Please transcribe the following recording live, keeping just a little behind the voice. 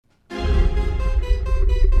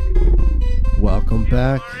Welcome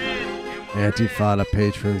back, Antifada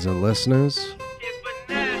patrons and listeners.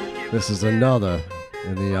 This is another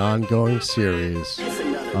in the ongoing series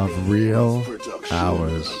of Real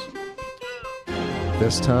Hours.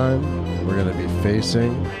 This time, we're going to be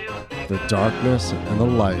facing the darkness and the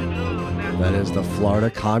light that is the Florida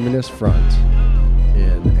Communist Front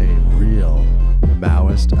in a real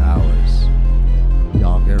Maoist hours.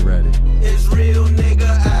 Y'all get ready. It's real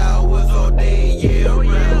nigga hours all day, year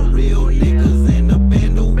round. Real niggas in the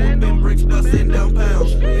bando, whipping bricks, busting down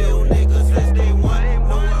pounds. Real niggas since day one.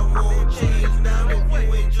 No, I won't change now. If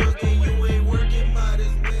you ain't joking, you ain't working, might as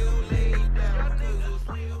well lay down. 'Cause it's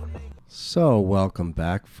real niggas. So, welcome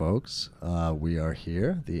back, folks. We are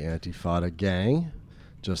here, the Antifada gang,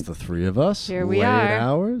 just the three of us. Here we late are.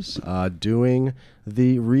 hours, doing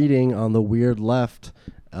the reading on the weird left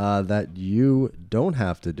that you don't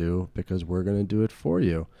have to do because we're going to do it for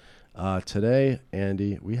you. Today,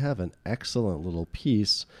 Andy, we have an excellent little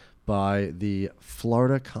piece by the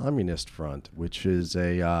Florida Communist Front, which is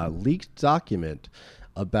a leaked document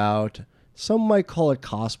about, some might call it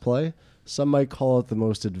cosplay, some might call it the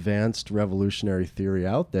most advanced revolutionary theory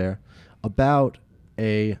out there, about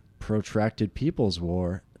a protracted people's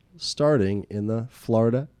war starting in the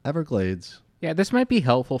Florida Everglades. Yeah, this might be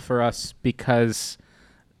helpful for us because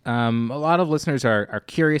a lot of listeners are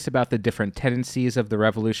curious about the different tendencies of the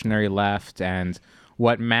revolutionary left and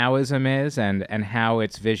what Maoism is and how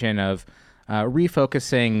its vision of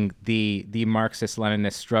refocusing the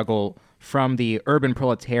Marxist-Leninist struggle from the urban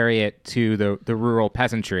proletariat to the rural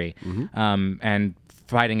peasantry and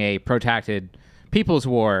fighting a protracted people's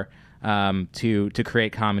war to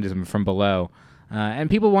create communism from below. And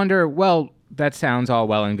people wonder, well, that sounds all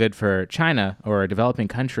well and good for China or a developing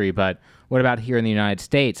country, but what about here in the United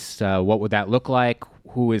States? What would that look like?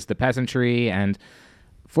 Who is the peasantry? And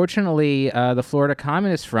fortunately, the Florida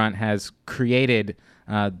Communist Front has created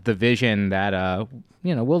the vision that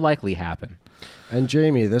will likely happen. And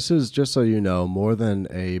Jamie, this is, just so you know, more than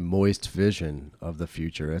a moist vision of the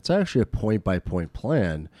future. It's actually a point-by-point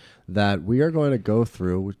plan that we are going to go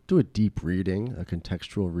through, do a deep reading, a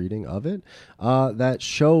contextual reading of it, that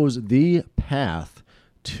shows the path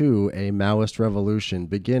to a Maoist revolution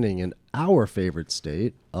beginning in our favorite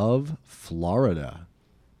state of Florida.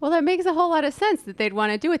 Well, that makes a whole lot of sense that they'd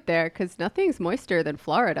want to do it there because nothing's moister than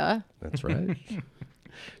Florida. That's right.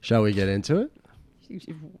 Shall we get into it?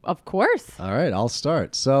 Of course. All right, I'll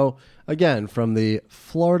start. So, again, from the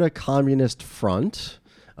Florida Communist Front,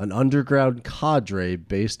 an underground cadre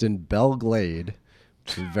based in Belle Glade,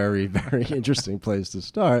 which is a very, very interesting place to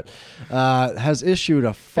start, has issued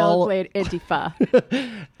a Belle Glade Antifa.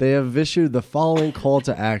 They have issued the following call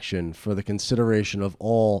to action for the consideration of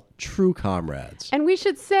all true comrades. And we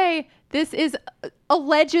should say this is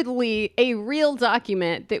allegedly a real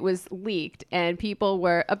document that was leaked, and people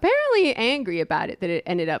were apparently angry about it, that it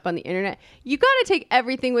ended up on the internet. You got to take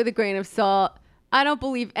everything with a grain of salt. I don't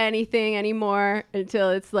believe anything anymore until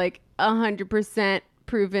it's like 100%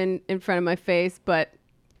 proven in front of my face, but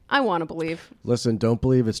I want to believe. Listen, don't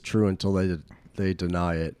believe it's true until they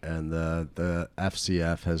deny it, and the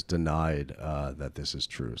FCF has denied that this is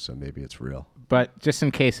true, so maybe it's real. But just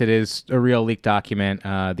in case it is a real leaked document,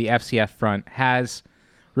 the FCF front has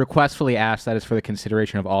requestfully asked that is for the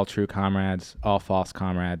consideration of all true comrades, all false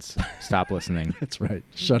comrades. Stop listening. That's right.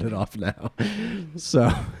 Shut it off now. So.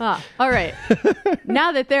 All right.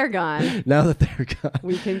 Now that they're gone.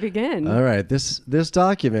 We can begin. All right. This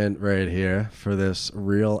document right here for this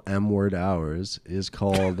real M-word hours is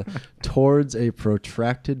called Towards a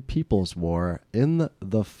Protracted People's War in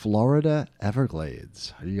the Florida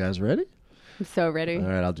Everglades. Are you guys ready? I'm so ready. All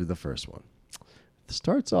right. I'll do the first one. It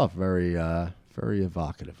starts off very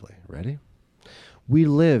evocatively. Ready? We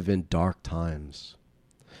live in dark times.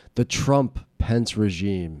 The Trump-Pence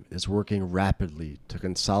regime is working rapidly to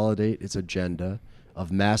consolidate its agenda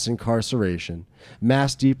of mass incarceration,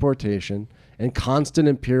 mass deportation, and constant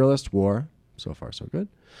imperialist war. So far, so good.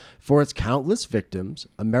 For its countless victims,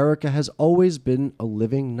 America has always been a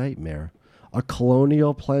living nightmare, a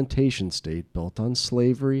colonial plantation state built on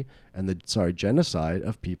slavery and the genocide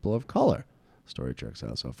of people of color. Story checks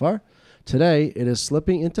out so far. Today, it is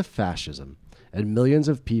slipping into fascism, and millions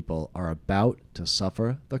of people are about to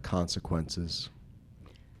suffer the consequences.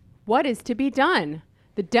 What is to be done?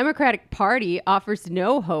 The Democratic Party offers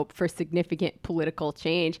no hope for significant political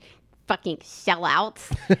change. Fucking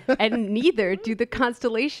sellouts. And neither do the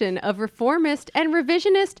constellation of reformist and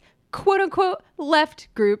revisionist, quote-unquote, left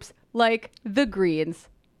groups like the Greens.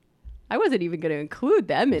 I wasn't even going to include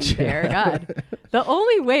them in there. God. The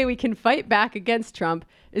only way we can fight back against Trump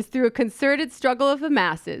is through a concerted struggle of the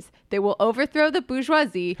masses that will overthrow the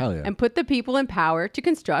bourgeoisie Hell yeah. and put the people in power to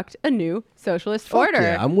construct a new socialist Fuck order.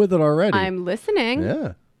 yeah, I'm with it already. I'm listening.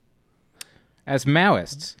 Yeah. As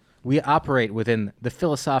Maoists, we operate within the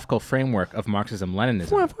philosophical framework of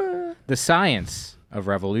Marxism-Leninism, the science of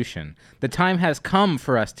revolution. The time has come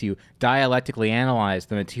for us to dialectically analyze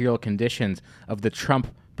the material conditions of the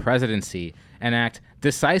Trump presidency and act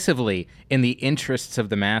decisively in the interests of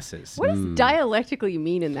the masses. What does dialectically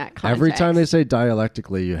mean in that context? Every time they say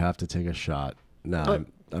dialectically, you have to take a shot. No,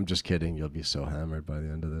 I'm just kidding. You'll be so hammered by the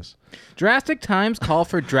end of this. Drastic times call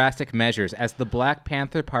for drastic measures. As the Black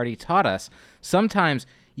Panther Party taught us, sometimes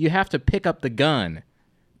you have to pick up the gun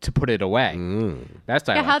to put it away. That's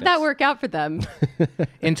Yeah, dialectics. how'd that work out for them?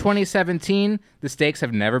 In 2017, the stakes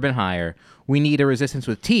have never been higher. We need a resistance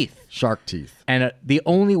with teeth. Shark teeth. And the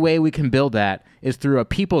only way we can build that is through a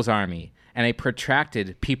people's army and a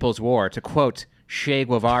protracted people's war. To quote Che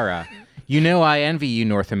Guevara, "You know I envy you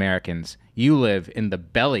North Americans. You live in the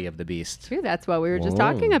belly of the beast." True, that's what we were just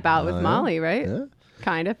talking about with Molly, right? Yeah.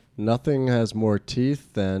 Kind of. Nothing has more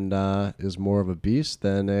teeth and is more of a beast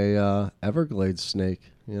than a Everglades snake,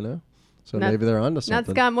 you know? So Nut- maybe they're onto Nuts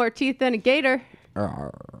something. got more teeth than a gator.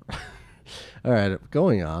 All right,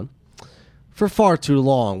 going on. For far too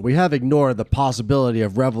long, we have ignored the possibility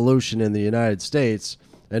of revolution in the United States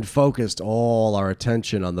and focused all our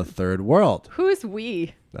attention on the third world. Who's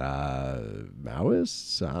we?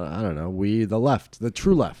 Maoists? I don't know. We, the left, the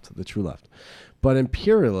true left. But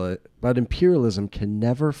imperialism can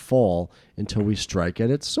never fall until we strike at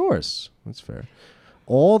its source. That's fair.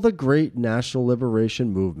 All the great national liberation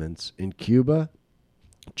movements in Cuba,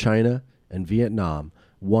 China, and Vietnam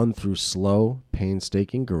won through slow,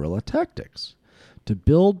 painstaking guerrilla tactics. To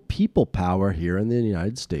build people power here in the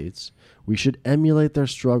United States, we should emulate their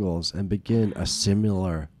struggles and begin a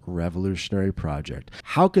similar revolutionary project.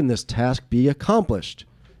 How can this task be accomplished?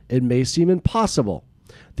 It may seem impossible.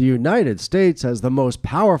 The United States has the most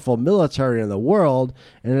powerful military in the world,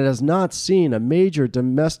 and it has not seen a major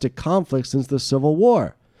domestic conflict since the Civil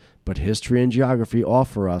War. But history and geography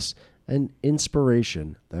offer us an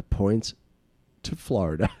inspiration that points to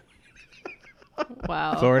Florida.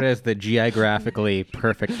 Wow. Florida is the geographically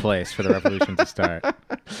perfect place for the revolution to start.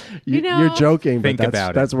 You know, You're joking, Think but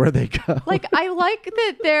about it. that's where they go. Like, I like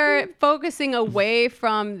that they're focusing away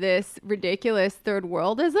from this ridiculous third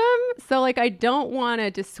worldism. So, like, I don't want to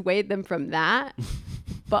dissuade them from that.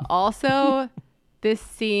 But also, this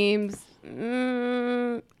seems,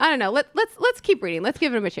 I don't know. Let's keep reading. Let's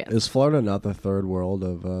give them a chance. Is Florida not the third world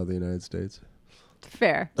of the United States?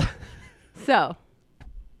 Fair. So,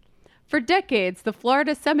 for decades, the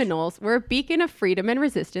Florida Seminoles were a beacon of freedom and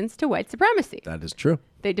resistance to white supremacy. That is true.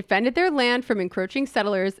 They defended their land from encroaching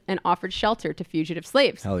settlers and offered shelter to fugitive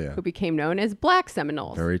slaves, Hell yeah. who became known as Black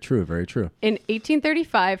Seminoles. Very true, very true. In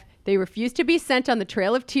 1835, they refused to be sent on the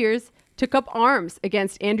Trail of Tears, took up arms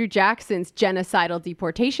against Andrew Jackson's genocidal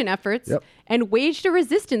deportation efforts, Yep. and waged a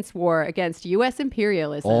resistance war against U.S.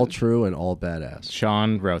 imperialism. All true and all badass.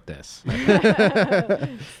 Sean wrote this.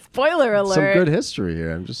 Spoiler alert. Some good history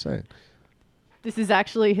here, I'm just saying. This is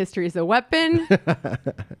actually History is a Weapon.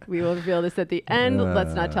 We will reveal this at the end.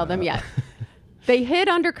 Let's not tell them yet. They hid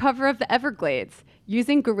under cover of the Everglades,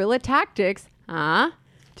 using guerrilla tactics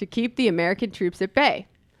to keep the American troops at bay.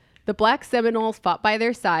 The Black Seminoles fought by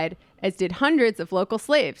their side, as did hundreds of local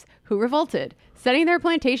slaves who revolted, setting their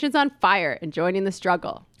plantations on fire and joining the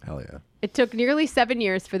struggle. Hell yeah. It took nearly 7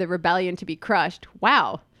 years for the rebellion to be crushed.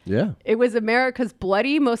 Wow. Yeah. It was America's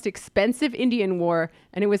bloody, most expensive Indian War,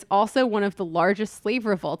 and it was also one of the largest slave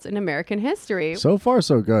revolts in American history. So far,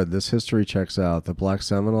 so good. This history checks out. The Black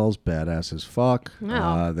Seminoles, badass as fuck.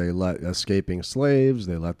 Wow. They let escaping slaves,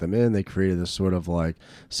 they let them in. They created this sort of like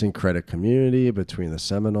syncretic community between the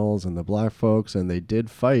Seminoles and the black folks, and they did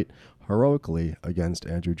fight heroically against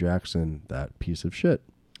Andrew Jackson, that piece of shit.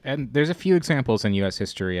 And there's a few examples in U.S.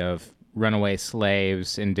 history of runaway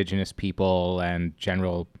slaves, indigenous people, and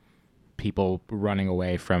general people running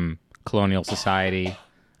away from colonial society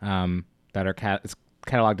that are it's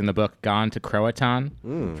cataloged in the book Gone to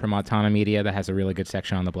Croatan from Autonomous Media that has a really good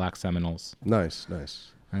section on the Black Seminoles. Nice,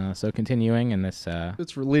 nice. So continuing in this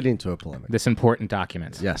It's leading to a polemic. this important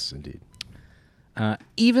document. Yes, indeed.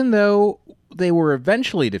 Even though they were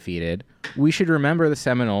eventually defeated, we should remember the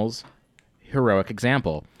Seminoles' heroic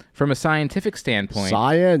example. From a scientific standpoint,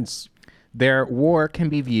 Science. their war can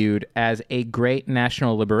be viewed as a great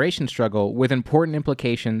national liberation struggle with important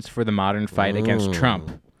implications for the modern fight against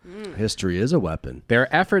Trump. History is a weapon.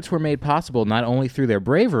 Their efforts were made possible not only through their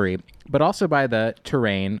bravery, but also by the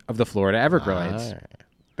terrain of the Florida Everglades.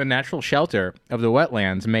 The natural shelter of the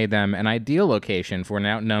wetlands made them an ideal location for an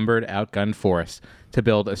outnumbered, outgunned force to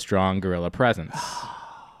build a strong guerrilla presence.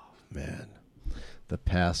 Man, the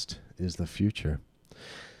past is the future.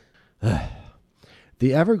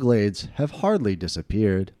 The Everglades have hardly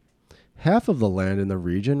disappeared. Half of the land in the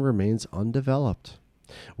region remains undeveloped.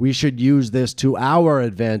 We should use this to our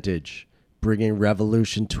advantage, bringing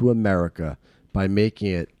revolution to America by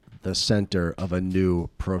making it the center of a new,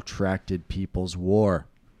 protracted people's war.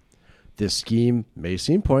 This scheme may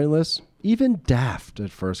seem pointless, even daft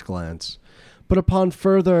at first glance, but upon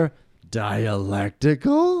further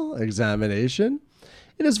dialectical examination,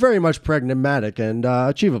 it is very much pragmatic and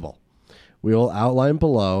achievable. We will outline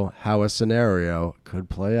below how a scenario could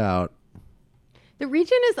play out. The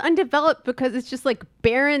region is undeveloped because it's just like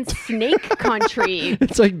barren snake country,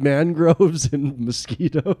 It's like mangroves and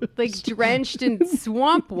mosquitoes. like drenched in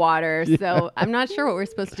swamp water. So I'm not sure what we're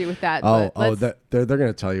supposed to do with that. Oh, but they're going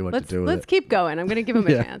to tell you what to do with let's it. keep going. I'm going to give them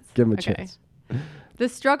a Yeah, chance. give 'em a chance. The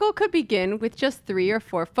struggle could begin with just 3 or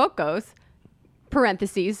 4 focos,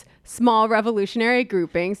 parentheses, small revolutionary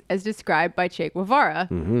groupings as described by Che Guevara,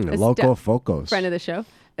 Loco Focos. friend of the show,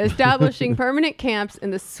 establishing permanent camps in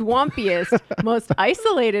the swampiest, most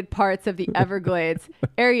isolated parts of the Everglades,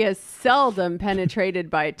 areas seldom penetrated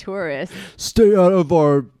by tourists. Stay out of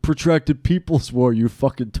our protracted people's war, you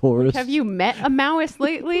fucking tourists. Have you met a Maoist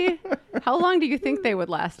lately? How long do you think they would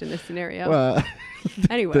last in this scenario?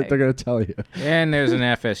 Anyway. They're going to tell you. And there's an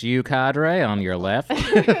FSU cadre on your left.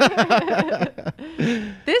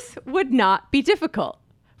 This would not be difficult.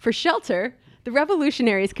 For shelter, the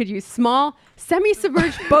revolutionaries could use small,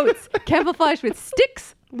 semi-submerged boats camouflaged with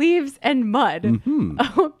sticks, leaves, and mud.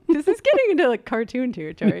 Oh, this is getting into like cartoon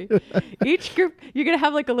territory. Each group, you're going to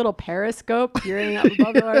have like a little periscope peering up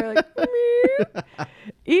above the water, like, meow.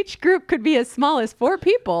 Each group could be as small as 4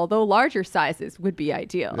 people, though larger sizes would be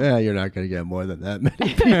ideal. Yeah, you're not going to get more than that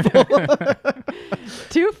many people.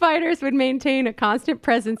 2 fighters would maintain a constant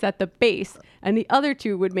presence at the base, and the other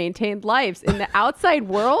 2 would maintain lives in the outside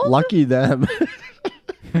world. Lucky them.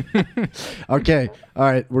 Okay, all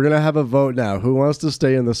right, we're going to have a vote now. Who wants to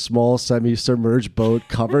stay in the small semi-submerged boat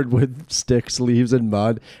covered with sticks, leaves, and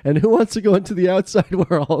mud? And who wants to go into the outside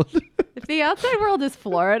world? If the outside world is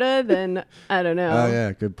Florida, then I don't know. Oh,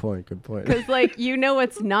 yeah, good point. Because, like, you know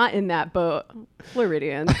what's not in that boat?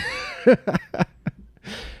 Floridians.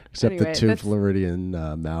 Except Anyway, the 2 that's- Floridian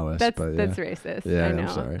Maoists. That's but yeah. that's racist. Yeah, I know. I'm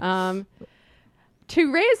sorry. To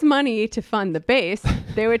raise money to fund the base,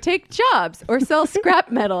 they would take jobs or sell scrap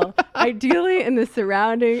metal, ideally in the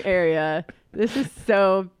surrounding area. This is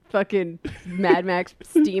so fucking Mad Max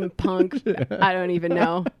steampunk. I don't even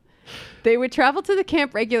know. They would travel to the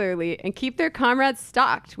camp regularly and keep their comrades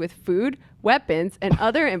stocked with food, weapons, and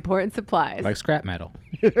other important supplies. Like scrap metal.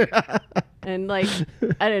 And like,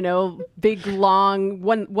 I don't know, big long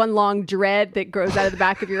one long dread that grows out of the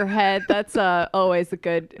back of your head. That's always a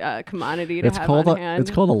good commodity to have on hand. It's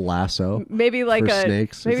called a lasso. Maybe like for a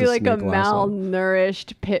snakes. maybe It's like a snake lasso.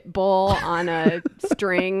 malnourished pit bull on a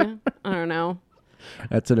string. I don't know.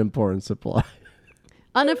 That's an important supply.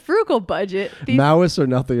 On a frugal budget, these Maoists are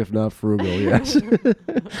nothing if not frugal, yes.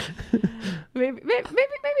 maybe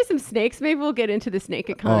some snakes. Maybe we'll get into the snake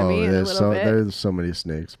economy in a little bit. There's so many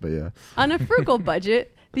snakes, but yeah. On a frugal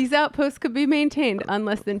budget, these outposts could be maintained on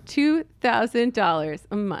less than $2,000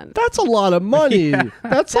 a month. That's a lot of money.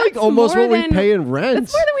 That's like That's almost more what we than- pay in rent.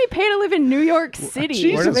 That's more than we pay to live in New York City.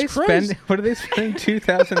 Jesus What are they Christ. What are they spending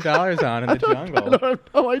 $2,000 on in the jungle? I have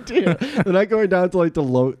no idea. They're not going down to like the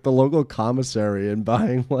local commissary and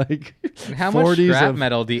buying like And how much 40s scrap of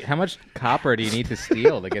metal how much copper do you need to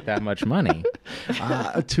steal to get that much money?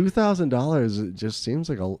 $2,000. It just seems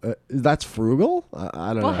like that's frugal.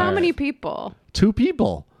 I don't know. Well, how many people? 2 people.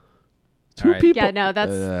 All 2 right. people. Yeah, no,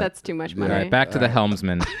 that's too much money. All right, back to the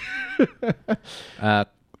helmsman.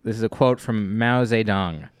 This is a quote from Mao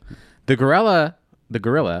Zedong. The gorilla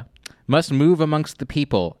must move amongst the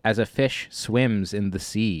people as a fish swims in the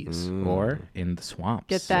seas or in the swamps.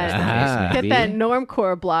 Get as the case that, may get that be.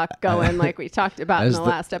 normcore block going, like we talked about in As the the-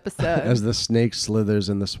 last episode. As the snake slithers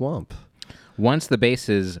in the swamp. Once the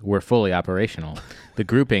bases were fully operational, the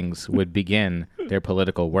groupings would begin their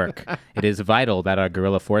political work. It is vital that our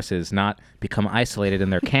guerrilla forces not become isolated in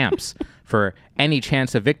their camps. For any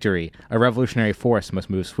chance of victory, a revolutionary force must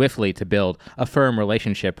move swiftly to build a firm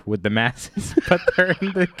relationship with the masses, but they're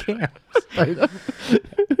in the camps.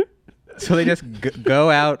 So they just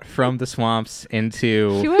go out from the swamps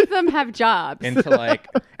into 2 of them have jobs. like,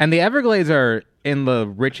 and the Everglades are in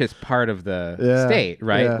the richest part of the Yeah, state,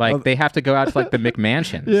 right? yeah. Like they have to go out to like the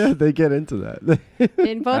McMansions. Yeah, they get into that.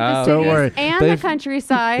 In both the Don't cities worry. and the They've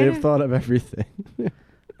countryside. thought of everything.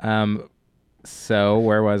 So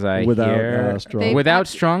where was I Without, here? strong- Without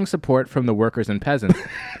strong support from the workers and peasants,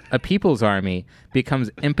 a people's army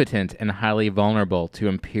becomes impotent and highly vulnerable to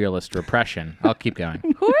imperialist repression. I'll keep going.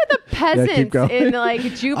 Who are the peasants going. in like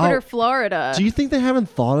Jupiter, Oh, Florida? Do you think they haven't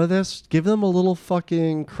thought of this? Give them a little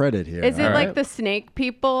fucking credit here. Is it all like right? the snake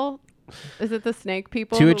people? Is it the snake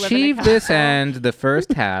people? To who live in a achieve castle? this end, the first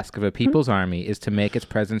task of a people's army is to make its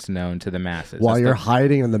presence known to the masses. While That's you're the-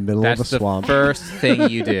 hiding in the middle of That's a the swamp. first thing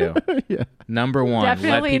you do. Yeah. Number one,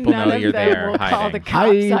 Definitely let people none know of you're them there will call the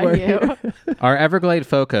hiding. cops Hi, on you. Our Everglade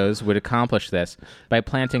Focos would accomplish this by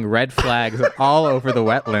planting red flags all over the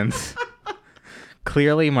wetlands,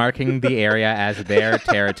 clearly marking the area as their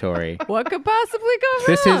territory. What could possibly go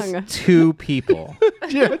This wrong? is 2 people.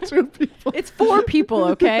 Yeah, 2 people. It's 4 people,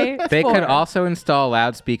 okay? It's They 4. could also install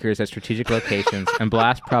loudspeakers at strategic locations and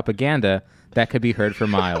blast propaganda that could be heard for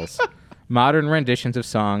miles. Modern renditions of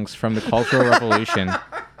songs from the Cultural Revolution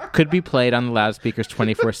could be played on the loudspeakers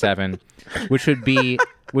 24/7, which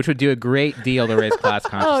would do a great deal to raise class Oh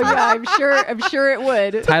consciousness. yeah, I'm sure it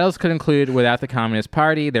would. Titles could include "Without the Communist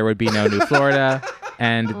Party, there would be no New Florida,"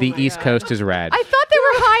 and "The East Coast is red." I thought they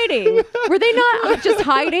were hiding. Were they not just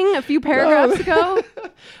hiding a few paragraphs ago?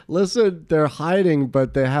 Listen, they're hiding,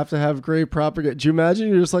 but they have to have great propaganda. Do you imagine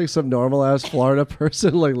you're just like some normal ass Florida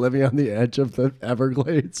person, like living on the edge of the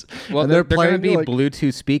Everglades? Well, and they're going to playing be like,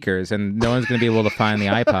 Bluetooth speakers, and no one's going to be able to find the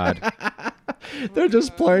iPod. they're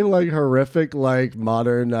just playing like horrific, like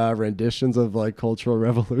modern renditions of like Cultural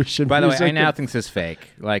Revolution. By the way, I music. now think this is fake,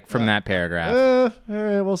 like from that paragraph. All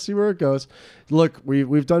right, we'll see where it goes. Look,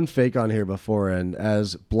 we've done fake on here before, and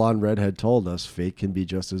as Blonde Redhead told us, fake can be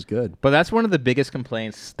just as good. But that's one of the biggest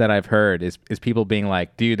complaints that I've heard is people being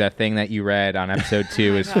like, dude, that thing that you read on episode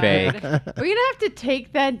 2 is fake. We're gonna have to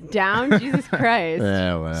take that down. Jesus Christ.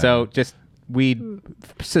 Yeah, well. So just we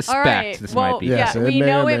suspect All right. this well, might be. Yes, yeah, it we may or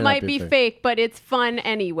know may it not might be be fake. fake, but it's fun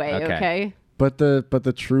anyway. Okay. Okay. But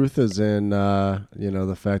the truth is in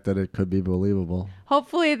the fact that it could be believable.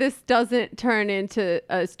 Hopefully, this doesn't turn into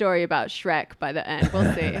a story about Shrek by the end.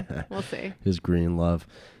 We'll see. We'll see. His green love.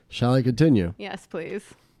 Shall I continue? Yes, please.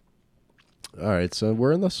 All right, so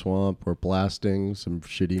we're in the swamp. We're blasting some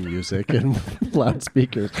shitty music and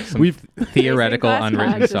loudspeakers. We've Theoretical Class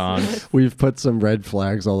unwritten consciousness. songs. put some red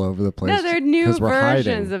flags all over the place. No, they're new 'cause we're versions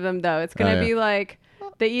hiding. of them, though. It's gonna Oh, yeah. be like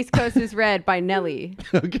 "The East Coast is Red" by Nelly.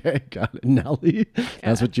 Okay, got it. Nelly.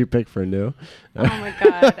 That's what you pick for new. Oh my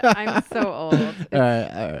God, I'm so old. All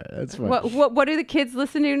right, that's fine. What do the kids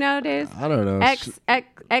listen to nowadays? I don't know.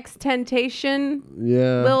 X Temptation,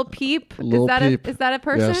 Yeah. Lil Peep. Lil Peep. Is that a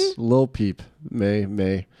person? Yes, Lil Peep may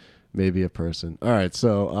be a person. All right,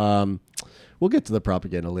 so we'll get to the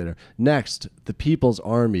propaganda later. Next, the People's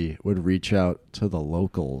Army would reach out to the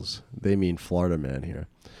locals. They mean Florida man here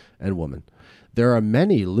and woman. There are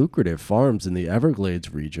many lucrative farms in the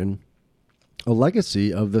Everglades region, a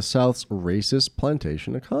legacy of the South's racist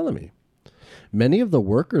plantation economy. Many of the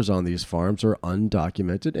workers on these farms are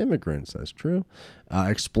undocumented immigrants. That's true.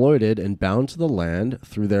 Exploited and bound to the land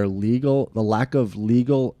through the lack of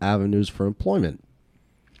legal avenues for employment.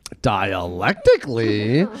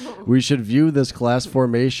 Dialectically, we should view this class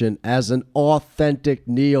formation as an authentic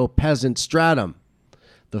neo-peasant stratum.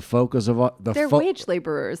 The focus of They're wage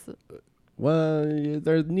laborers. well,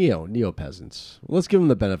 they're neo-peasants. Let's give them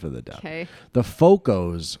the benefit of the doubt. Okay. The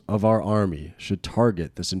focos of our army should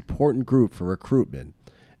target this important group for recruitment,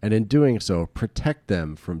 and in doing so, protect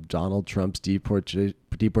them from Donald Trump's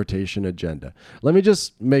deportation agenda. Let me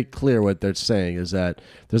just make clear what they're saying is that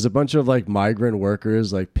there's a bunch of like migrant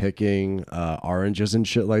workers like picking oranges and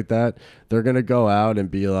shit like that. They're going to go out and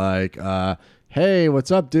be like, hey,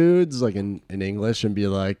 what's up, dudes? Like in English, and be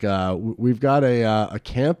like, we've got a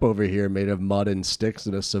camp over here made of mud and sticks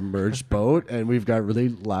in a submerged boat, and we've got really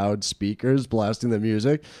loud speakers blasting the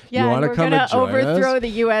music. Yeah, you want to we're come gonna and join overthrow us? the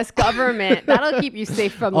U.S. government. That'll keep you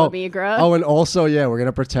safe from La Migra. Oh, and also, yeah, we're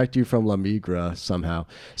gonna protect you from La Migra somehow.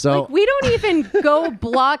 So Like, we don't even go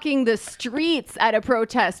blocking the streets at a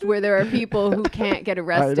protest where there are people who can't get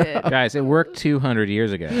arrested. Guys, it worked 200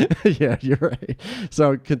 years ago. yeah, you're right.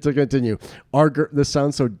 So to continue, This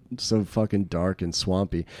sounds so fucking dark and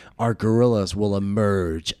swampy. Our guerrillas will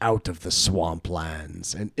emerge out of the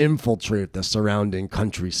swamplands and infiltrate the surrounding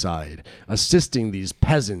countryside, assisting these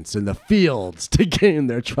peasants in the fields to gain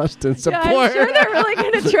their trust and support. Yeah, I'm sure they're really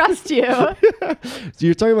going to trust you. So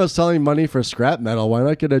you're talking about selling money for scrap metal. Why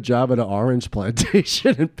not get a job at an orange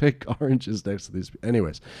plantation and pick oranges next to these?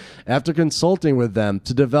 Anyways, after consulting with them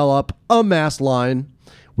to develop a mass line,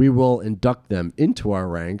 we will induct them into our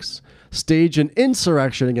ranks, stage an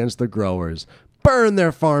insurrection against the growers, burn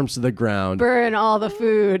their farms to the ground, Burn all the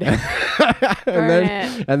food. Burn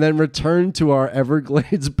it. and then return to our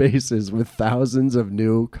Everglades bases with thousands of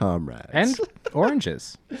new comrades. And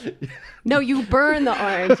oranges. No, you burn the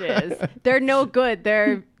oranges. They're no good.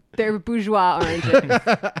 They're bourgeois oranges.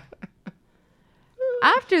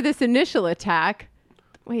 After this initial attack,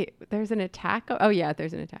 wait, there's an attack? Oh yeah,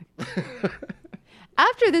 there's an attack.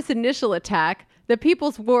 After this initial attack, the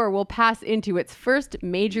People's War will pass into its first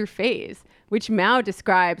major phase, which Mao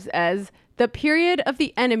describes as the period of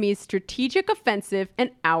the enemy's strategic offensive and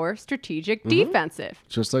our strategic defensive.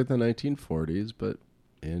 Just like the 1940s, but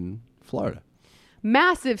in Florida.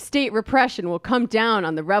 Massive state repression will come down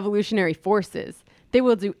on the revolutionary forces. They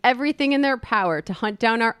will do everything in their power to hunt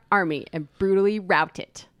down our army and brutally rout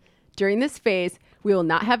it. During this phase, we will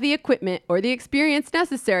not have the equipment or the experience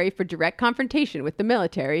necessary for direct confrontation with the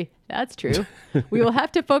military. That's true. We will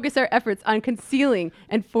have to focus our efforts on concealing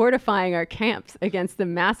and fortifying our camps against the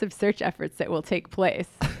massive search efforts that will take place.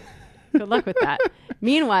 Good luck with that.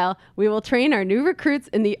 Meanwhile, we will train our new recruits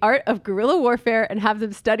in the art of guerrilla warfare and have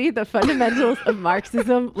them study the fundamentals of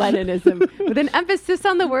Marxism, Leninism, with an emphasis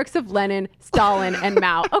on the works of Lenin, Stalin, and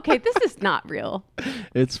Mao. Okay, this is not real.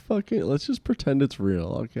 It's fucking, let's just pretend it's real,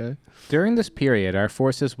 okay? During this period, our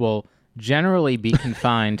forces will generally be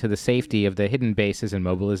confined to the safety of the hidden bases, and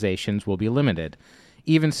mobilizations will be limited.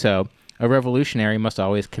 Even so, a revolutionary must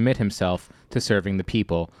always commit himself to serving the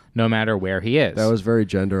people, no matter where he is. That was very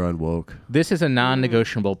gender unwoke. This is a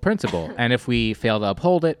non-negotiable principle, and if we fail to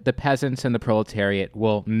uphold it, the peasants and the proletariat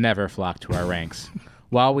will never flock to our ranks.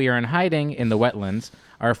 While we are in hiding in the wetlands,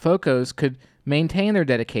 our focos could maintain their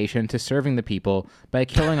dedication to serving the people by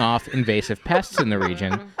killing off invasive pests in the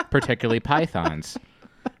region, particularly pythons.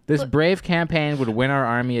 This brave campaign would win our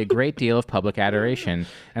army a great deal of public adoration,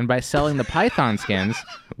 and by selling the python skins,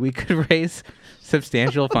 we could raise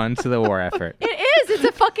substantial funds to the war effort. It is. It's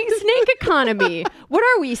a fucking snake economy. What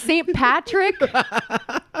are we, St. Patrick?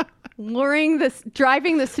 Driving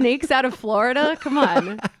the snakes out of Florida? Come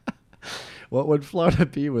on. What would Florida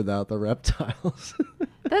be without the reptiles?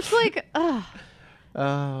 That's like, ugh.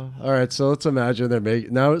 All right, so let's imagine they're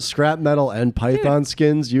making now scrap metal and python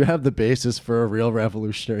skins. You have the basis for a real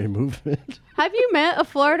revolutionary movement. Have you met a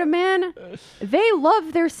Florida man? They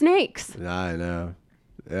love their snakes. I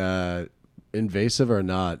know. Invasive or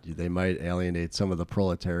not, they might alienate some of the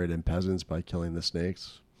proletariat and peasants by killing the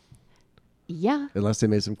snakes. Yeah. Unless they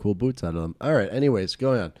made some cool boots out of them. All right, anyways,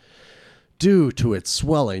 going on. Due to its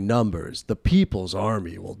swelling numbers, the People's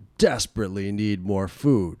Army will desperately need more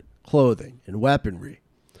food, clothing, and weaponry.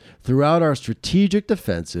 Throughout our strategic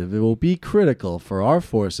defensive, it will be critical for our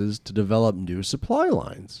forces to develop new supply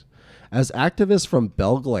lines. As activists from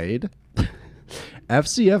Belgrade,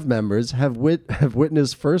 FCF members have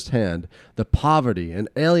witnessed firsthand the poverty and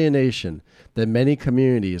alienation that many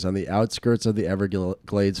communities on the outskirts of the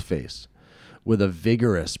Everglades face. With a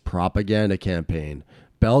vigorous propaganda campaign,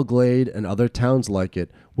 Belgrade and other towns like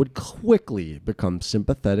it would quickly become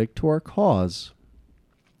sympathetic to our cause.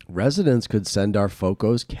 Residents could send our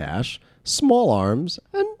focos cash, small arms,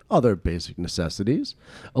 and other basic necessities,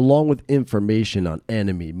 along with information on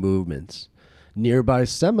enemy movements. Nearby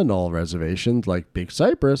Seminole reservations like Big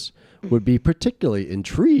Cypress would be particularly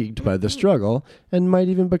intrigued by the struggle and might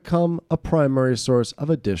even become a primary source of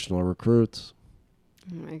additional recruits.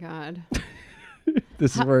 Oh my God.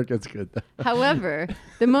 This is where it gets good. However,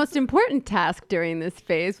 the most important task during this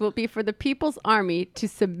phase will be for the People's Army to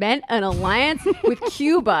cement an alliance with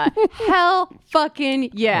Cuba. Hell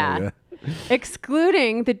fucking yeah. Oh, yeah.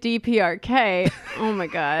 Excluding the DPRK. Oh my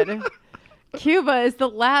God. Cuba is the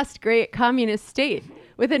last great communist state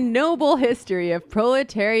with a noble history of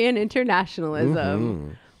proletarian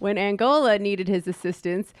internationalism. When Angola needed his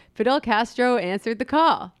assistance, Fidel Castro answered the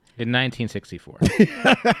call. In 1964.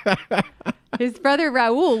 His brother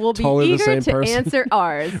Raul will be Totally the eager same to person. answer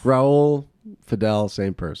ours. Raul, Fidel,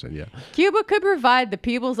 same person, yeah. Cuba could provide the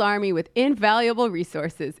People's Army with invaluable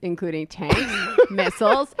resources, including tanks,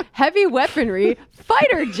 missiles, heavy weaponry,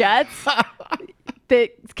 fighter jets. that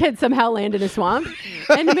can somehow land in a swamp,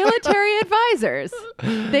 and military advisors.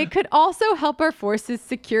 They could also help our forces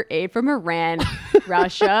secure aid from Iran,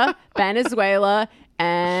 Russia, Venezuela,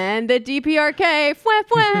 and the DPRK. Fwah,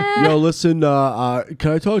 fwah. Yo, listen,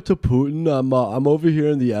 can I talk to Putin? I'm over here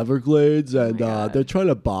in the Everglades, and God. they're trying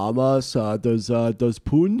to bomb us. Does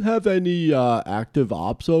Putin have any active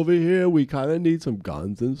ops over here? We kind of need some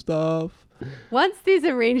guns and stuff. Once these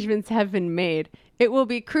arrangements have been made, it will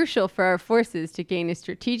be crucial for our forces to gain a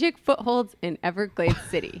strategic foothold in Everglades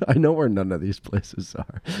City. I know where none of these places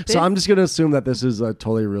are, so I'm just gonna assume that this is a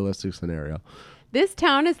totally realistic scenario. This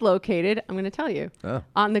town is located, I'm going to tell you, Oh.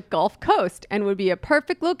 on the Gulf Coast and would be a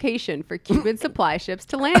perfect location for Cuban supply ships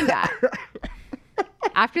to land at.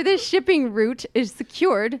 After this shipping route is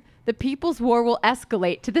secured, the People's War will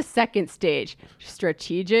escalate to the second stage,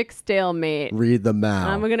 strategic stalemate. Read the Mao.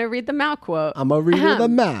 I'm going to read the Mao quote. I'm a reader the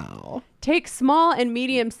Mao. Take small and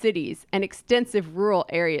medium cities and extensive rural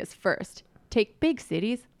areas first. Take big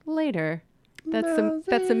cities later.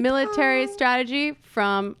 That's a military strategy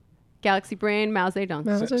from Galaxy Brain, Mao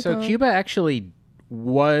Zedong. So Cuba actually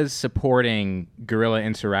was supporting guerrilla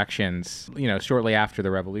insurrections, shortly after the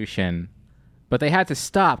revolution, but they had to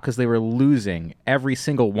stop because they were losing every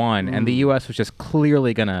single one, and the U.S. was just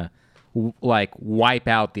clearly gonna wipe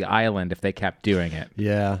out the island if they kept doing it.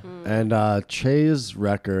 Yeah, and Che's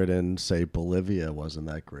record in, say, Bolivia wasn't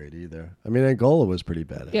that great either. I mean, Angola was pretty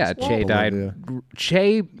bad. Yeah, Che Bolivia. died.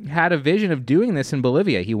 Che had a vision of doing this in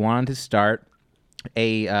Bolivia. He wanted to start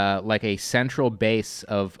a central base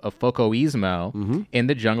of Focoismo in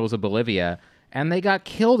the jungles of Bolivia, and they got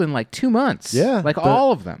killed in 2 months. Yeah,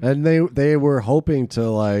 all of them. And they were hoping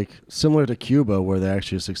to similar to Cuba, where they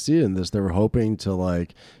actually succeeded in this. They were hoping to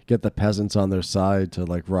get the peasants on their side to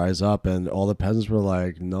rise up, and all the peasants were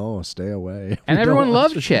like, "No, stay away." And everyone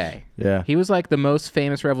loved Che. Yeah, he was the most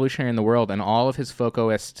famous revolutionary in the world, and all of his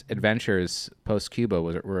Focoist adventures post Cuba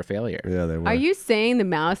were a failure. Yeah, they were. Are you saying the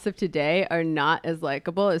Maoists of today are not as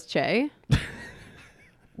likable as Che?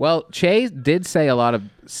 Well, Che did say a lot of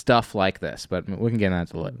stuff like this, but we can get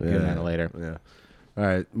into that later. Yeah. All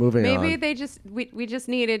right, moving on. Maybe they just we just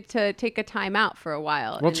needed to take a time out for a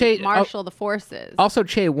while Well, and Che- marshal the forces. Also,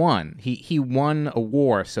 Che won. He won a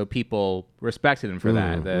war, so people respected him for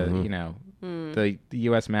that. The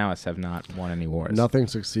U.S. Maoists have not won any wars. Nothing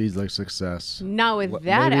succeeds like success. Not with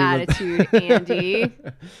that maybe attitude, Andy.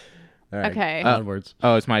 All right, Okay. onwards.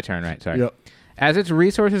 Oh, it's my turn, right? Sorry. Yep. As its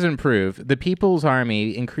resources improve, the People's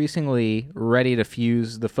Army increasingly ready to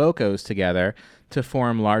fuse the Focos together to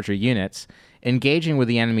form larger units, engaging with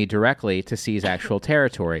the enemy directly to seize actual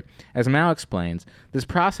territory. As Mao explains, this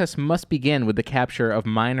process must begin with the capture of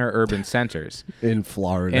minor urban centers. In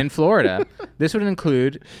Florida. In Florida, this would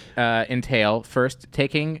entail first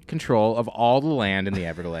taking control of all the land in the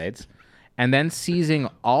Everglades, and then seizing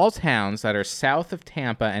all towns that are south of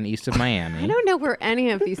Tampa and east of Miami. I don't know where any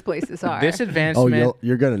of these places are. This advancement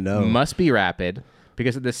you're going to know. must be rapid,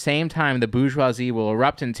 because at the same time, the bourgeoisie will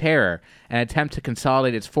erupt in terror and attempt to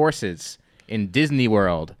consolidate its forces in Disney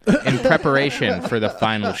World in preparation for the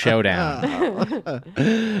final showdown.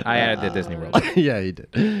 I added the Disney World. Yeah, you did.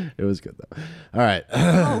 It was good, though. All right.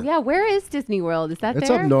 Oh yeah, where is Disney World? Is that It's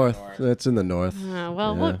there? up north. It's in the north.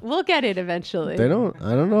 Well, Yeah. we'll get it eventually. I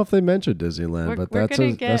don't know if they mentioned Disneyland, We're- but we're gonna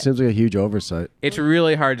that get- seems like a huge oversight. It's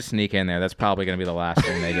really hard to sneak in there. That's probably going to be the last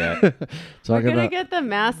thing they get. We're Talking gonna about get the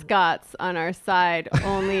mascots on our side.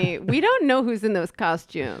 Only we don't know who's in those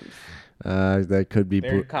costumes. that could be.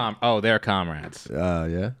 They're comrades.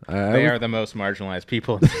 Yeah. They are the most marginalized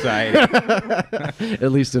people in society.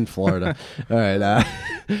 At least in Florida. All right.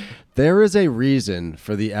 There is a reason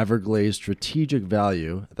for the Everglades strategic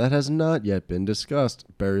value that has not yet been discussed.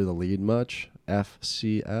 Bury the lead much?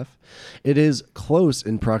 FCF. It is close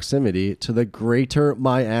in proximity to the greater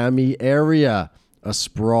Miami area, a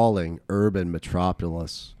sprawling urban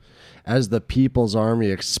metropolis. As the People's Army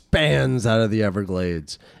expands out of the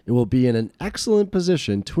Everglades, it will be in an excellent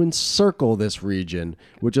position to encircle this region,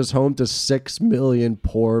 which is home to 6 million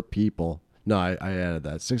poor people. No, I added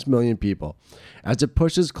that. 6 million people. As it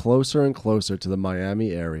pushes closer and closer to the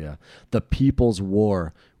Miami area, the People's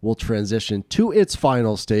War will transition to its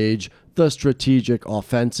final stage, the strategic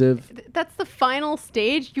offensive. That's the final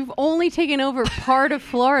stage. You've only taken over part of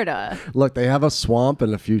Florida. Look, they have a swamp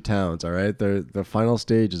and a few towns, all right? The final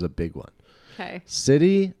stage is a big one. Okay.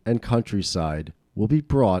 City and countryside will be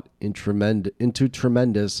brought into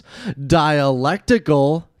tremendous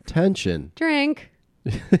dialectical tension. Drink.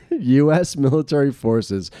 U.S. military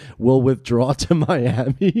forces will withdraw to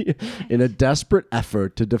Miami in a desperate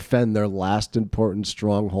effort to defend their last important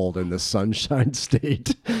stronghold in the Sunshine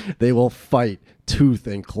State. They will fight tooth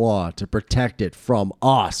and claw to protect it from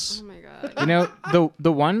us. Oh my God. You know,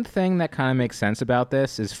 the one thing that kind of makes sense about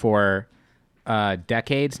this is for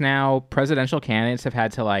decades now, presidential candidates have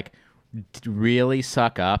had to like really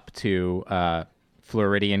suck up to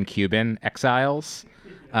Floridian Cuban exiles.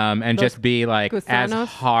 And just be like Gusanos? as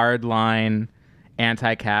hardline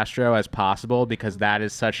anti-Castro as possible, because that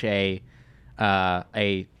is such a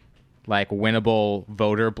like winnable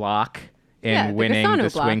voter block in winning Gusano the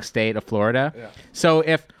block. swing state of Florida. Yeah. So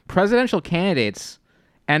if presidential candidates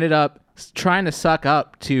ended up trying to suck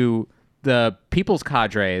up to the people's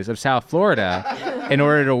cadres of South Florida in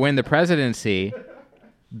order to win the presidency,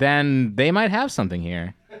 then they might have something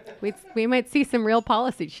here. We might see some real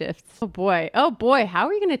policy shifts. Oh boy, how are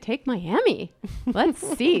we going to take Miami? Let's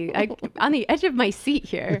see. On the edge of my seat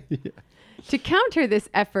here. Yeah. To counter this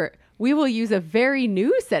effort, we will use a very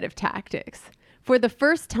new set of tactics. For the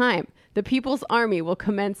first time, the People's Army will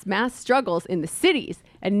commence mass struggles in the cities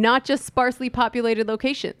and not just sparsely populated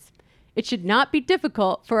locations. It should not be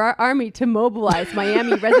difficult for our army to mobilize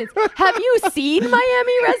Miami residents. Have you seen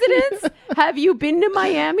Miami residents? Have you been to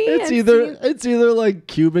Miami? It's either like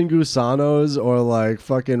Cuban gusanos or like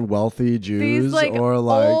fucking wealthy Jews, these like or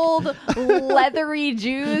like old leathery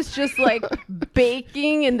Jews just like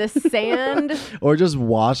baking in the sand, or just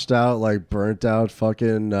washed out, like burnt out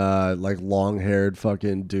fucking like long-haired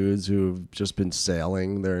fucking dudes who've just been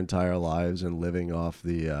sailing their entire lives and living off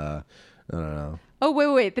the I don't know. Oh,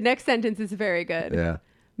 wait. The next sentence is very good. Yeah.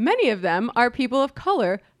 Many of them are people of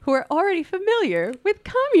color who are already familiar with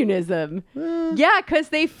communism. Yeah, because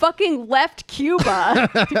they fucking left Cuba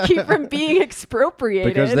to keep from being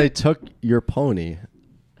expropriated. Because they took your pony.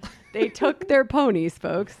 They took their ponies,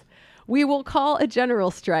 folks. We will call a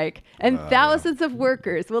general strike, and thousands of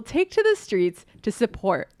workers will take to the streets to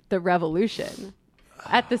support the revolution.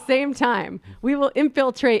 At the same time, we will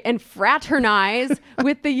infiltrate and fraternize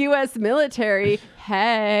with the U.S. military,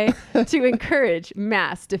 to encourage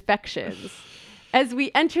mass defections. As we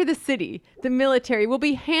enter the city, the military will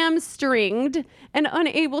be hamstringed and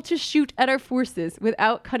unable to shoot at our forces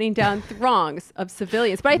without cutting down throngs of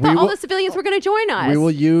civilians. But I thought all the civilians were going to join us. We will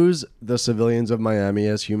use the civilians of Miami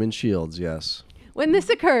as human shields, yes. When this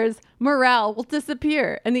occurs, morale will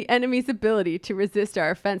disappear and the enemy's ability to resist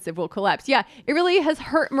our offensive will collapse. Yeah, it really has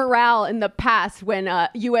hurt morale in the past when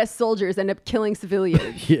U.S. soldiers end up killing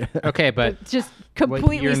civilians. Yeah. Okay, but It just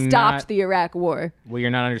completely stopped the Iraq War. What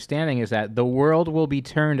you're not understanding is that the world will be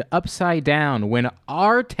turned upside down when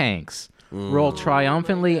our tanks roll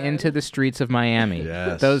triumphantly into the streets of Miami.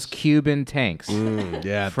 Yes. Those Cuban tanks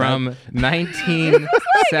Yeah. from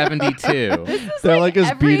 1972. They're like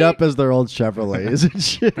as beat up as their old Chevrolets and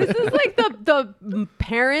shit. This is like the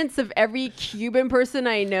parents of every Cuban person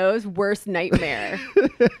I know's worst nightmare.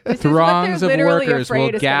 Throngs of workers will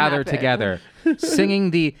afraid is gonna gather happen. together,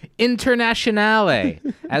 singing the Internationale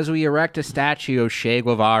as we erect a statue of Che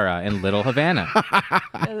Guevara in Little Havana.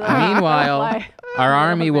 Meanwhile, our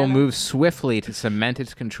army will move swiftly to cement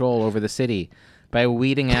its control over the city by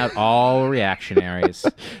weeding out all reactionaries.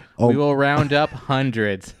 We will round up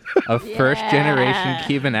hundreds of first-generation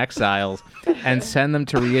Cuban exiles and send them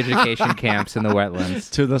to re-education camps in the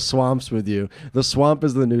wetlands. To the swamps with you. The swamp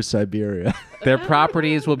is the new Siberia. Their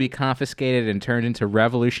properties will be confiscated and turned into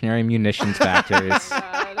revolutionary munitions factories.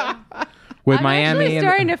 With I'm Miami actually in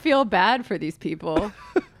starting to feel bad for these people.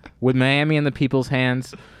 With Miami in the people's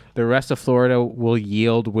hands, the rest of Florida will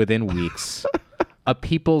yield within weeks. A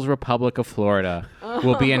People's Republic of Florida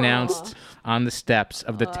will be announced on the steps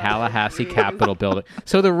of the Tallahassee Capitol building.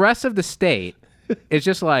 So the rest of the state is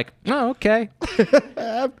just like, oh, okay.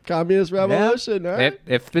 Communist revolution. Yeah. Right?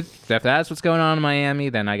 If that's what's going on in Miami,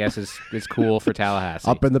 then I guess it's cool for Tallahassee.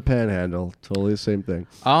 Up in the Panhandle. Totally the same thing.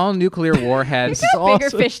 All nuclear warheads. Bigger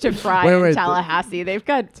awesome. fish to fry Wait, in Tallahassee. They've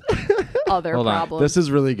got other Hold on. problems. This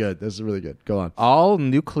is really good. Go on. All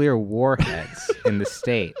nuclear warheads in the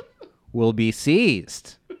state will be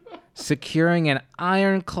seized, securing an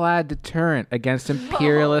ironclad deterrent against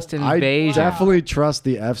imperialist invasion. I definitely trust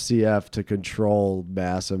the FCF to control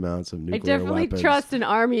mass amounts of nuclear I definitely weapons. trust an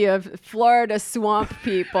army of Florida swamp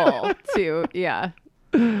people to,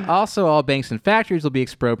 Also, all banks and factories will be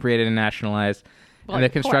expropriated and nationalized, Well, and the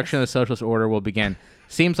of construction of the socialist order will begin.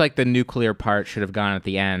 Seems like the nuclear part should have gone at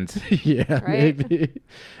the end. Yeah, Right? maybe.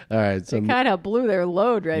 All right. So They kind of blew their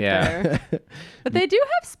load right Yeah. there. But they do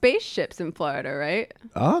have spaceships in Florida, right?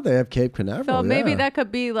 they have Cape Canaveral. So maybe yeah. that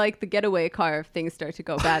could be like the getaway car if things start to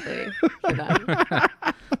go badly for them.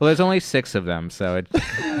 Well, there's only 6 of them, so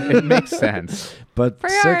it makes sense. But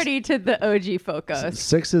Priority to the OG Focos.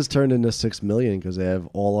 six is turned into 6 million because they have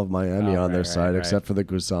all of Miami Oh, on their right, side, right. except for the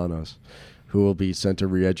Gusanos, who will be sent to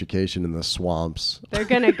re-education in the swamps. They're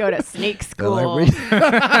going to go to snake They're school.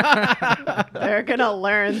 like, They're going to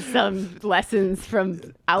learn some lessons from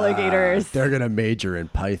alligators. they're gonna major in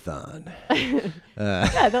Python.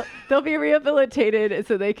 Yeah, they'll be rehabilitated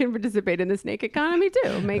so they can participate in the snake economy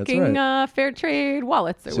too, making fair trade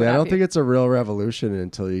wallets or See, what I have don't you. think it's a real revolution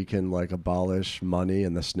until you can like abolish money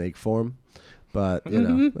in the snake form. But you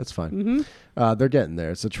know, that's fine. They're getting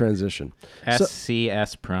there. It's a transition. So-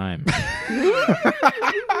 SCS Prime.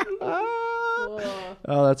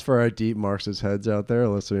 Oh, that's for our deep Marxist heads out there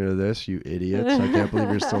listening to this, you idiots. I can't believe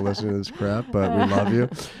you're still listening to this crap, but we love you.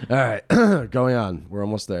 All right, going on. We're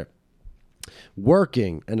almost there.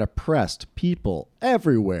 Working and oppressed people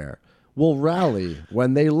everywhere will rally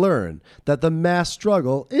when they learn that the mass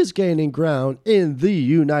struggle is gaining ground in the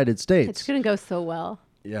United States. It's going to go so well.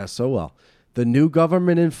 Yeah, so well. The new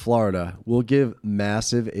government in Florida will give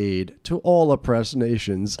massive aid to all oppressed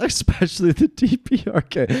nations, especially the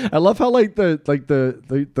DPRK. I love how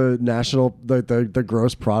the national the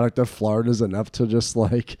gross product of Florida is enough to just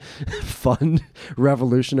like fund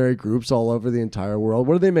revolutionary groups all over the entire world.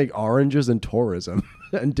 What do they make? Oranges and tourism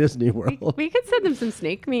and Disney World. We could send them some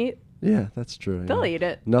snake meat. Yeah, that's true. They'll yeah. eat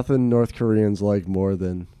it. Nothing North Koreans like more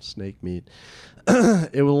than snake meat.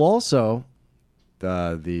 It will also,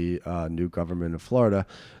 the new government of Florida,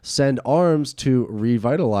 send arms to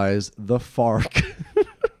revitalize the FARC.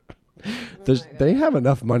 They have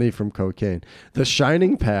enough money from cocaine. The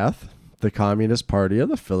Shining Path, the Communist Party of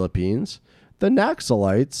the Philippines, the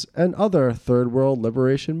Naxalites, and other third world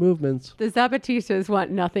liberation movements. The Zapatistas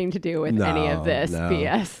want nothing to do with any of this No.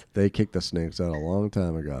 BS. They kicked the snakes out a long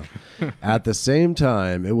time ago. At the same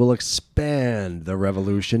time, it will expand the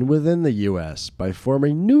revolution within the U.S. by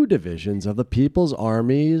forming new divisions of the People's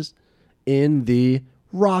Armies in the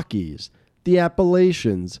Rockies, the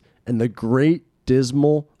Appalachians, and the Great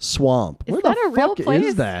Dismal Swamp. Is Where that the a real fuck place?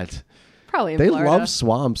 is that? Probably in They Florida. love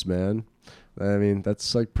swamps, man. I mean,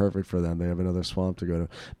 that's like perfect for them. They have another swamp to go to.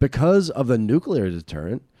 Because of the nuclear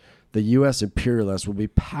deterrent, the U.S. imperialists will be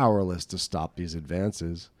powerless to stop these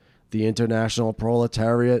advances. The international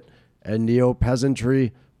proletariat and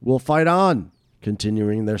neo-peasantry will fight on,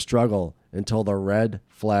 continuing their struggle until the red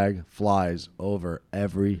flag flies over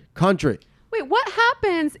every country. Wait, what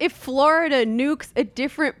happens if Florida nukes a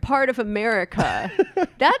different part of America?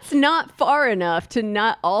 That's not far enough to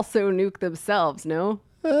not also nuke themselves, no?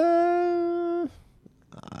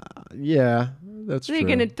 Yeah, that's What are true.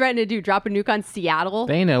 you going to threaten to do? Drop a nuke on Seattle?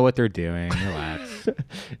 They know what they're doing. Relax.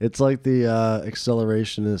 It's like the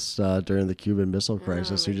accelerationists during the Cuban Missile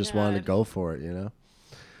Crisis who just wanted to God. go for it, you know?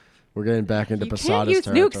 We're getting back into You Posada's can't use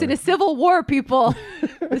territory. nukes in a civil war, people.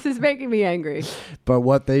 This is making me angry. But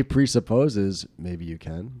what they presuppose is maybe you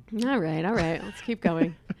can. All right. Let's keep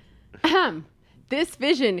going. Ahem. This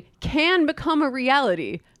vision can become a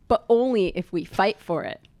reality, but only if we fight for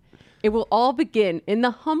it. It will all begin in the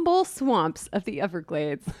humble swamps of the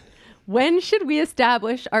Everglades. When should we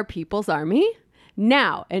establish our People's Army?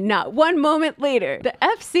 Now, and not one moment later. The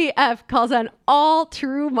FCF calls on all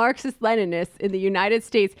true Marxist-Leninists in the United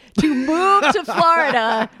States to move to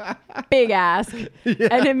Florida, big ask,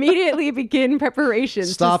 and immediately begin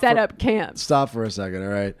preparations to set up camps. Stop for a second, all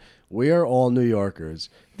right? We are all New Yorkers.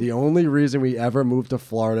 The only reason we ever moved to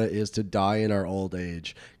Florida is to die in our old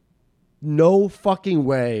age. No fucking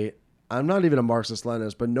way. I'm not even a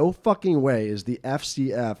Marxist-Leninist, but no fucking way is the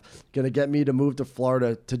FCF going to get me to move to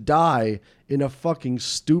Florida to die in a fucking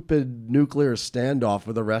stupid nuclear standoff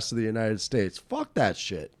with the rest of the United States. Fuck that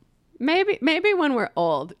shit. Maybe when we're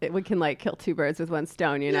old, we can like kill two birds with one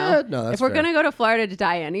stone, you know? Yeah, no, that's if we're fair. going to go to Florida to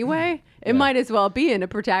die anyway, it might as well be in a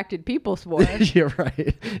protected people's war. You're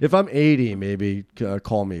right. If I'm 80, maybe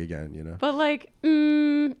call me again, you know? But like,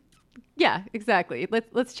 yeah, exactly.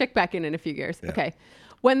 Let's check back in a few years. Yeah. Okay.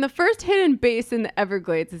 When the first hidden base in the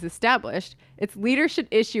Everglades is established, its leaders should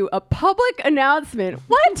issue a public announcement.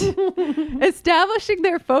 What? Establishing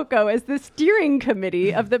their FOCO as the steering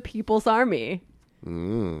committee of the People's Army.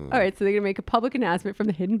 All right, so they're going to make a public announcement from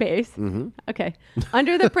the hidden base. Mm-hmm. Okay.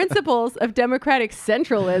 Under the principles of democratic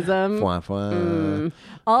centralism, Fwah, fwah.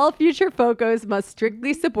 all future FOCOs must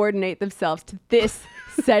strictly subordinate themselves to this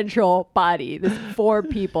central body, this 4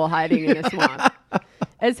 people hiding in a swamp.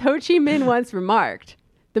 As Ho Chi Minh once remarked,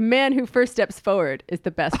 The man who first steps forward is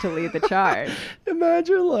the best to lead the charge.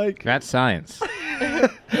 Imagine like That's science.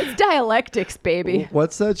 It's dialectics, baby.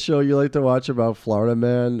 what's that show you like to watch about Florida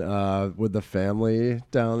Man with the family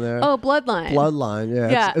down there? Oh, Bloodline. Bloodline, yeah.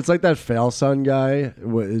 Yeah. It's like that fail son guy,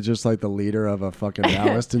 is just like the leader of a fucking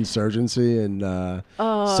Maoist insurgency and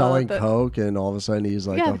selling coke, and all of a sudden he's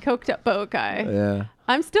like, Yeah, the coked up boat guy. yeah.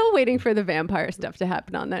 I'm still waiting for the vampire stuff to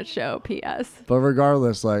happen on that show. P.S. But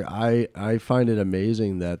regardless, like I find it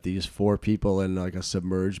amazing that these 4 people in like a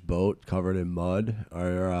submerged boat covered in mud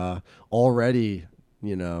are already,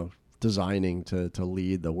 designing to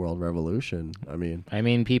lead the world revolution. I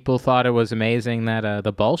mean, people thought it was amazing that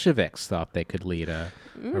the Bolsheviks thought they could lead a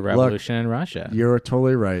revolution in Russia. you're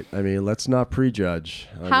totally right. I mean, let's not prejudge.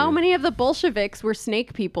 How many of the Bolsheviks were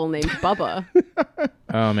snake people named Bubba?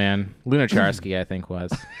 Oh, man. Lunacharsky, I think,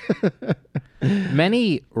 was.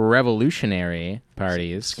 Many revolutionary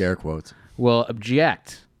parties Scare quotes. will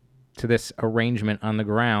object to this arrangement on the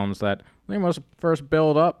grounds that they must first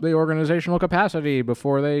build up the organizational capacity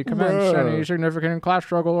before they commence any significant class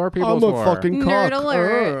struggle or people's I'm a war. fucking Nerd cock.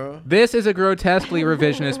 alert. This is a grotesquely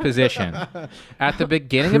revisionist position. At the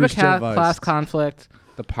beginning of a Khrushchevized. class conflict,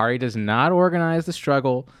 the party does not organize the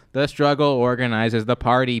struggle. The struggle organizes the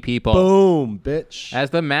party people. Boom, bitch.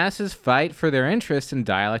 As the masses fight for their interests in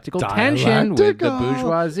dialectical tension with the Dialectical.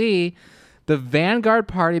 bourgeoisie, the vanguard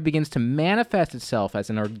party begins to manifest itself as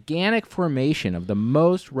an organic formation of the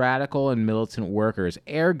most radical and militant workers.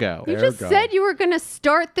 Ergo, You just said you were going to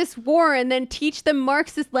start this war and then teach them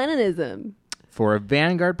Marxist-Leninism. for a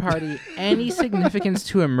vanguard party any significance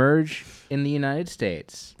to emerge in the United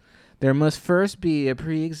States, there must first be a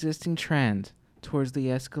pre-existing trend towards the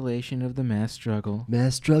escalation of the mass struggle.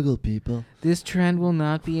 Mass struggle, people. This trend will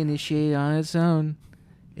not be initiated on its own.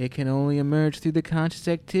 It can only emerge through the conscious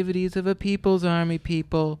activities of a people's army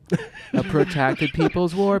people, a protracted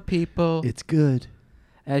people's war people. It's good.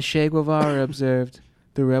 As Che Guevara observed,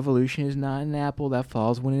 the revolution is not an apple that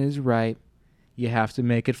falls when it is ripe. You have to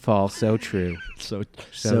make it fall so true. So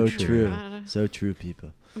So true. true. So true,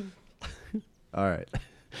 people. All right.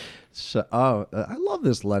 So, I love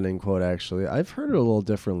this Lenin quote, actually. I've heard it a little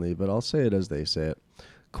differently, but I'll say it as they say it.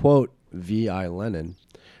 Quote, V.I. Lenin,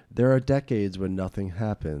 there are decades when nothing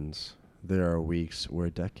happens. There are weeks where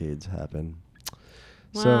decades happen.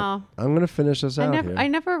 Wow. So I'm going to finish this out here. I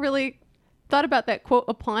never really thought about that quote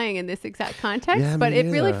applying in this exact context, Yeah, me but it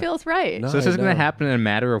really neither. feels right. No. So this I is going to know. happen in a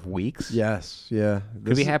matter of weeks? Yes, yeah.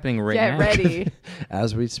 Could be happening right Get now. ready.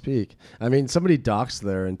 As we speak. I mean, somebody doxed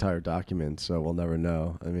their entire document, so we'll never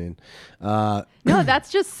know. I mean, No,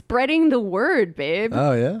 that's just spreading the word, babe.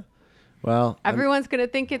 oh, yeah? Well, Everyone's going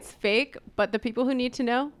to think it's fake, but the people who need to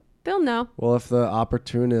know, they'll know. well, if the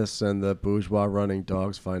opportunists and the bourgeois running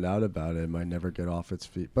dogs find out about it, it might never get off its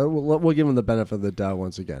feet. But we'll give them the benefit of the doubt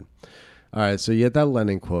once again. All right, so you get that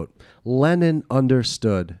Lenin quote. Lenin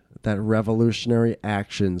understood that revolutionary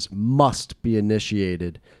actions must be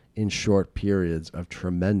initiated in short periods of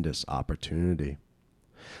tremendous opportunity.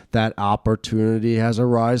 That opportunity has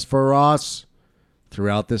arisen for us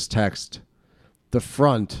throughout this text. The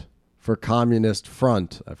Front for Communist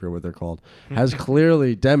Front, I forget what they're called, has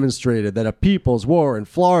clearly demonstrated that a people's war in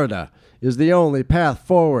Florida is the only path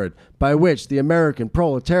forward by which the American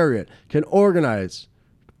proletariat can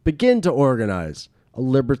begin to organize a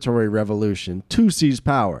liberatory revolution to seize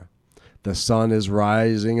power. The sun is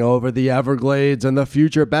rising over the Everglades and the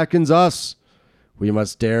future beckons us. We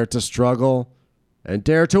must dare to struggle and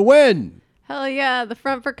dare to win. Hell yeah, the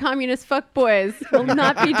Front for Communist Fuckboys will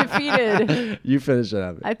not be defeated. You finish it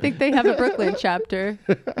up. I think they have a Brooklyn chapter.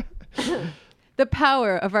 The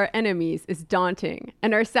power of our enemies is daunting,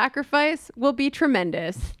 and our sacrifice will be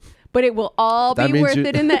tremendous, but it will all That be means worth you-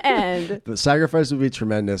 it in the end. The sacrifice will be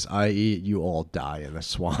tremendous, i.e., you all die in the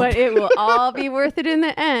swamp. But it will all be worth it in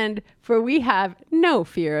the end, for we have no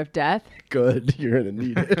fear of death. Good, you're going to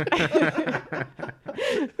need it.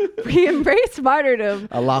 We embrace martyrdom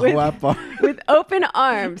Allahu Akbar. with open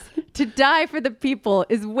arms. To die for the people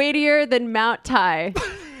is weightier than Mount Tai.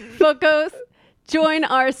 Focos, join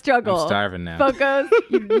our struggle. I'm starving now. Focos,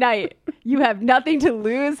 unite. You have nothing to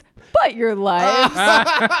lose but your lives.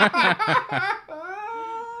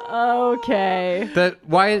 Okay.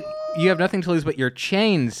 Why you have nothing to lose but your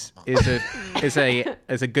chains is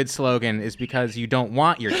a good slogan is because you don't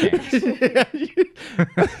want your chains.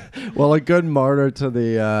 Well, a good martyr to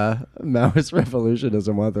the Maoist revolution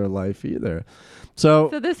doesn't want their life either. So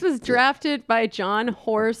So this was drafted by John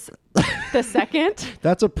Horse II,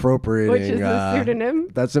 that's appropriating. which is a pseudonym.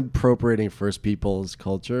 That's appropriating First Peoples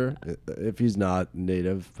culture. If he's not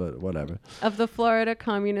native, but whatever. Of the Florida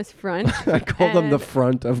Communist Front. I call them the and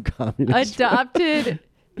front of communism. adopted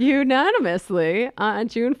unanimously on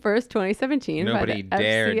June 1st, 2017. by Nobody the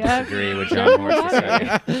dared FCF. disagree with John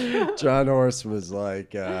Horse's John Horse was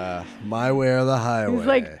like, my way or the highway. He's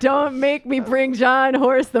like, don't make me bring John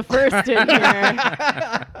Horse the first in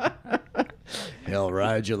here. He'll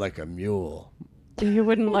ride you like a mule. You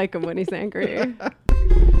wouldn't like him when he's angry.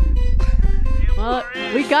 Well,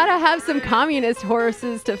 we gotta have some communist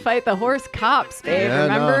horses to fight the horse cops, babe.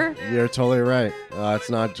 Remember? No, you're totally right. It's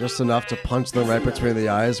not just enough to punch them right between the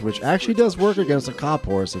eyes, which actually does work against a cop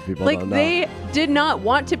horse if people Like, don't know. they did not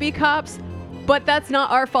want to be cops, but that's not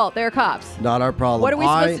our fault. They're cops. Not our problem. What are we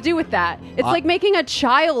supposed to do with that? It's like making a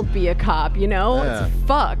child be a cop, you know? Yeah. It's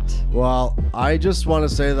fucked. Well, I just want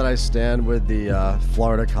to say that I stand with the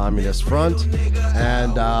Florida Communist Front,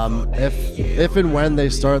 and if and when they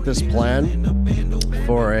start this plan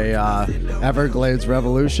for a Everglades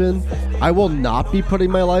revolution, I will not be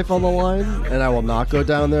putting my life on the line, and I will not go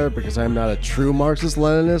down there because I'm not a true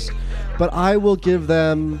Marxist-Leninist, but I will give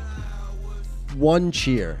them one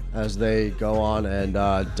cheer as they go on and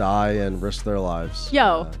die and risk their lives.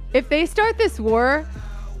 Yo, if they start this war,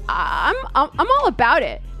 I'm all about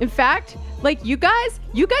it. In fact, like you guys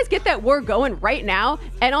get that war going right now,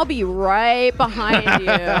 and I'll be right behind you.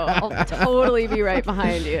 I'll totally be right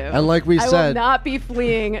behind you. And like we I said, will not be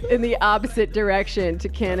fleeing in the opposite direction to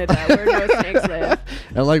Canada, where no snakes live.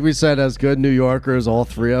 and like we said, as good New Yorkers, all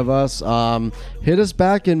three of us, hit us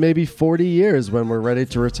back in maybe 40 years when we're ready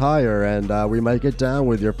to retire, and we might get down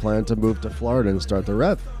with your plan to move to Florida and start the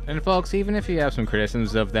rev. And folks, even if you have some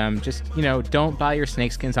criticisms of them, just, don't buy your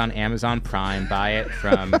snakeskins on Amazon Prime. Buy it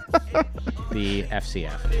from the FCF.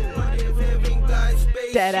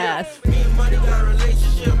 Dead ass. Me and money got a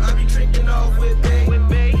relationship. I be tricking off with Peck.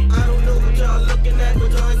 I don't know what y'all looking at,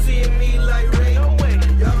 but y'all ain't seeing me.